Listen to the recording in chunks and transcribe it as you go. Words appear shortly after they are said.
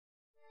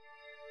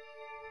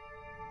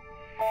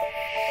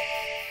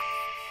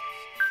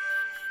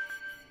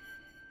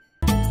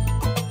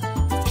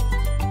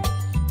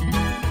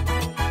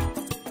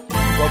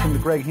Welcome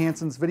to Greg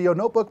Hansen's Video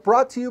Notebook,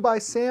 brought to you by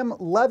Sam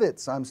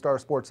Levitz. I'm Star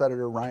Sports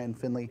editor Ryan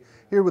Finley,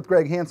 here with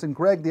Greg Hansen.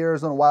 Greg, the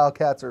Arizona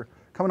Wildcats are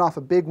coming off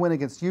a big win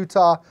against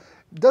Utah.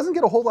 It doesn't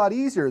get a whole lot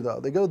easier, though.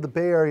 They go to the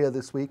Bay Area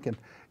this week, and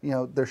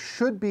there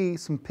should be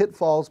some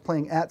pitfalls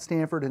playing at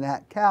Stanford and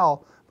at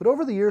Cal, but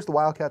over the years, the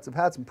Wildcats have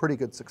had some pretty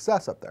good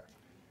success up there.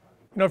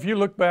 If you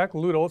look back,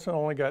 Lute Olson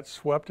only got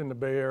swept in the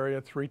Bay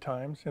Area 3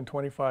 times in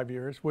 25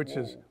 years, which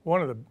is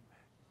one of the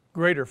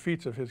greater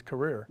feats of his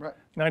career. Right.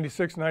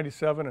 96,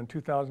 97, and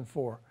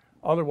 2004.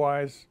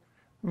 Otherwise,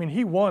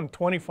 he won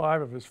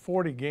 25 of his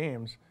 40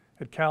 games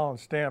at Cal and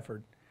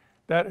Stanford.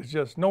 That is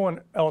just, no one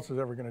else is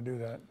ever going to do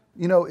that.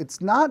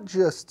 It's not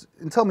just,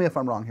 and tell me if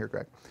I'm wrong here,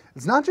 Greg,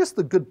 it's not just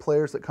the good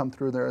players that come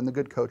through there and the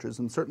good coaches,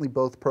 and certainly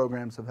both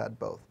programs have had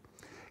both.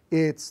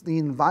 It's the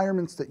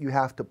environments that you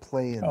have to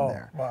play in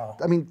there. Wow.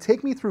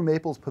 Take me through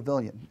Maples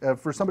Pavilion.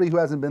 For somebody who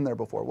hasn't been there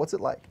before, what's it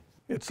like?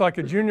 It's like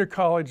a junior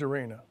college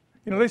arena.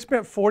 They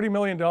spent $40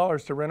 million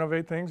to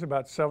renovate things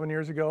about 7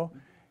 years ago,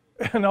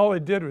 and all they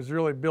did was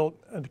really build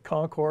a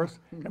concourse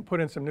and put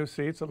in some new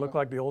seats that look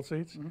like the old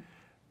seats.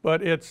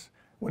 But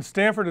when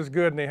Stanford is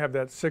good and they have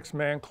that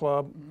 6-man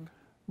club,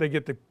 they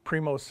get the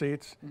primo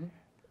seats,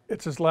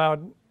 it's as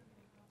loud,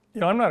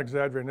 I'm not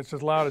exaggerating, it's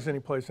as loud as any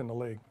place in the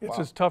league. It's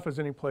as tough as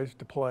any place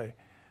to play.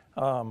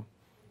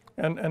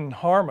 And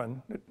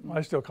Harmon,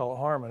 I still call it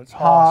Harmon, it's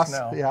Haas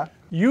now. Yeah.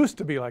 Used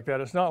to be like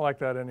that, it's not like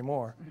that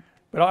anymore.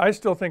 But I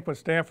still think when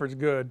Stanford's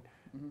good,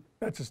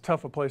 that's as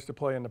tough a place to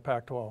play in the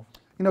Pac-12.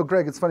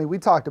 Greg, it's funny, we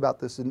talked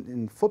about this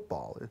in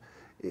football.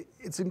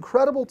 It's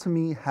incredible to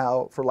me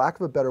how, for lack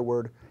of a better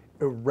word,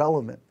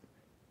 irrelevant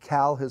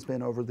Cal has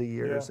been over the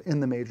years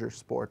in the major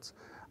sports.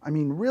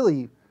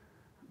 Really,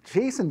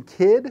 Jason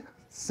Kidd,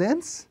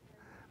 since,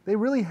 they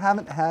really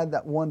haven't had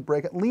that one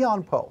break.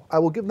 Leon Poe, I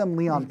will give them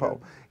Leon Poe.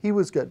 He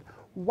was good.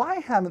 Why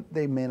haven't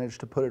they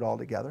managed to put it all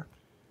together?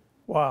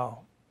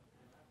 Wow.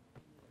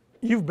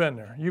 You've been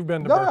there. You've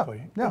been to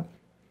Berkeley. Yeah.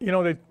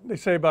 They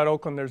say about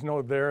Oakland there's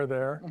no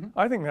there.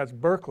 I think that's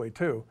Berkeley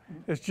too.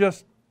 It's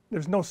just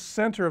there's no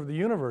center of the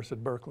universe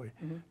at Berkeley.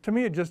 To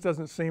me, it just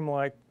doesn't seem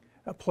like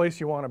a place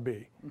you want to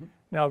be.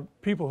 Now,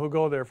 people who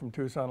go there from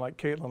Tucson, like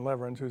Caitlin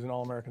Leverins, who's an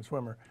All-American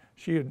swimmer,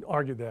 she had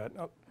argued that.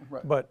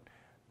 But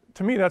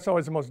to me, that's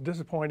always the most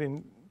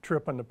disappointing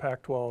trip on the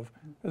Pac-12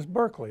 is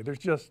Berkeley. There's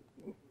just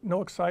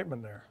no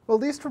excitement there. Well,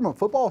 at least from a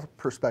football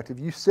perspective,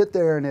 you sit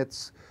there and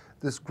it's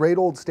this great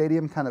old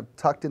stadium kind of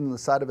tucked into the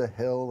side of a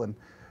hill, and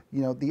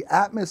the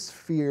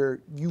atmosphere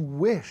you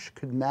wish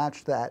could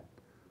match that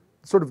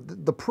sort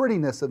of the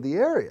prettiness of the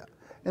area.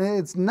 And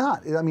it's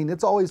not.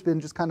 It's always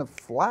been just kind of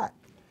flat.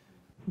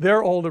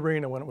 Their old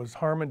arena, when it was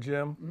Harmon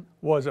Gym,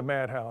 was a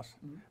madhouse.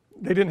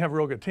 They didn't have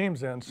real good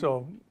teams then,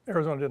 so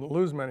Arizona didn't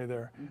lose many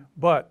there.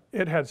 But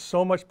it had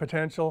so much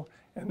potential,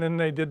 and then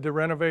they did the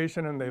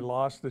renovation and they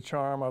lost the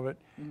charm of it.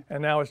 And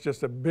now it's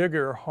just a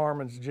bigger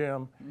Harmon's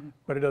Gym,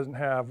 but it doesn't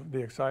have the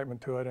excitement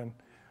to it. And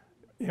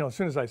as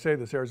soon as I say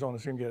this,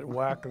 Arizona's going to get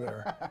whacked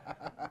there.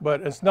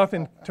 But it's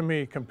nothing to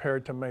me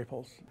compared to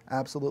Maples.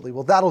 Absolutely.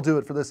 Well, that'll do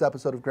it for this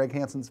episode of Greg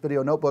Hansen's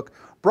Video Notebook,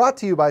 brought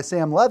to you by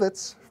Sam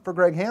Levitz. For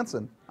Greg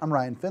Hansen, I'm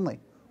Ryan Finley.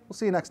 We'll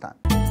see you next time.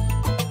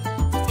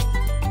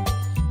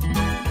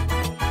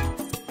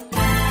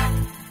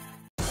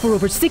 For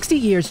over 60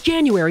 years,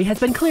 January has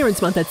been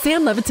clearance month at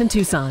Sam Levitz in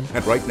Tucson.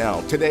 And right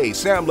now, today,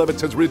 Sam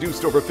Levitz has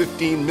reduced over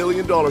 $15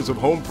 million of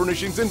home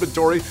furnishings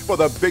inventory for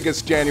the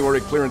biggest January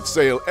clearance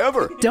sale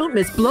ever. Don't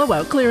miss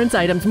blowout clearance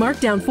items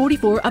marked down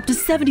 44 up to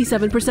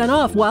 77%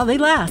 off while they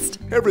last.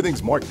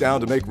 Everything's marked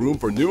down to make room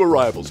for new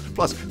arrivals.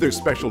 Plus, there's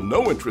special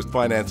no-interest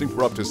financing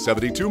for up to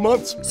 72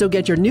 months. So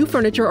get your new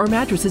furniture or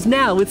mattresses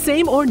now with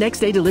same or next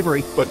day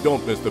delivery. But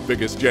don't miss the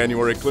biggest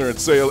January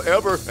clearance sale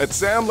ever at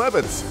Sam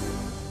Levitz.